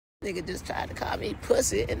Nigga just tried to call me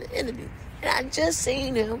pussy in the interview. And I just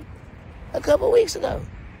seen him a couple weeks ago.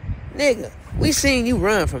 Nigga, we seen you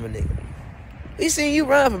run from a nigga. We seen you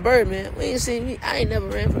run from Birdman. We ain't seen me. I ain't never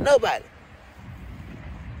ran from nobody.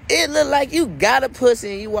 It look like you got a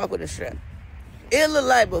pussy and you walk with a strap. It look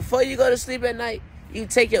like before you go to sleep at night, you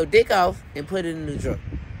take your dick off and put it in the drawer.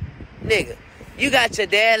 Nigga, you got your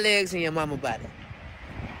dad legs and your mama body.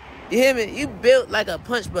 You hear me? You built like a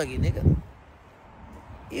punch buggy, nigga.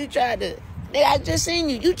 You tried to... Nigga, I just seen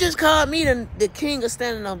you. You just called me the king of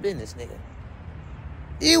standing on business, nigga.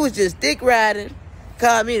 You was just dick riding,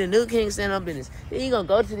 called me the new king of standing on business. Then you gonna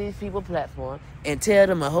go to these people platform and tell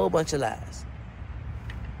them a whole bunch of lies.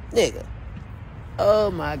 Nigga.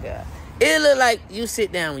 Oh, my God. It look like you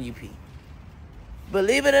sit down when you pee.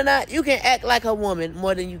 Believe it or not, you can act like a woman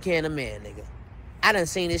more than you can a man, nigga. I done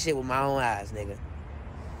seen this shit with my own eyes, nigga.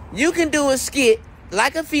 You can do a skit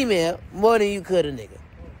like a female more than you could a nigga.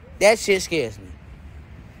 That shit scares me.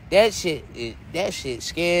 That shit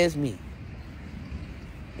scares me.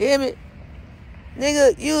 You hear me?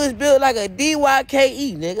 Nigga, you was built like a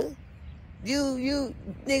DYKE, nigga.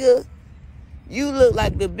 Nigga, you look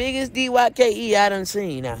like the biggest DYKE I done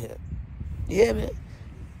seen out here. You hear me?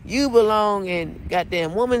 You belong in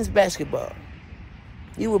goddamn women's basketball.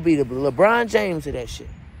 You would be the LeBron James of that shit.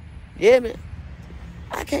 You hear me?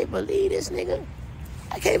 I can't believe this, nigga.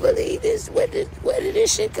 I can't believe this. Where did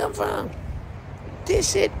this shit come from?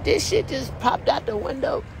 This shit just popped out the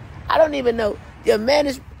window. I don't even know. I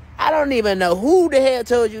don't even know who the hell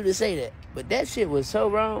told you to say that. But that shit was so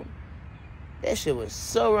wrong. That shit was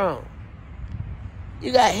so wrong.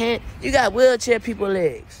 You got wheelchair people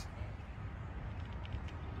legs.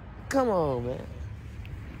 Come on, man.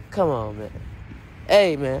 Come on, man.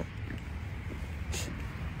 Hey, man.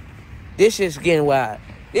 This shit's getting wild.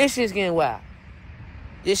 This shit's getting wild.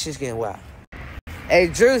 Hey,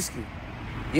 Druski.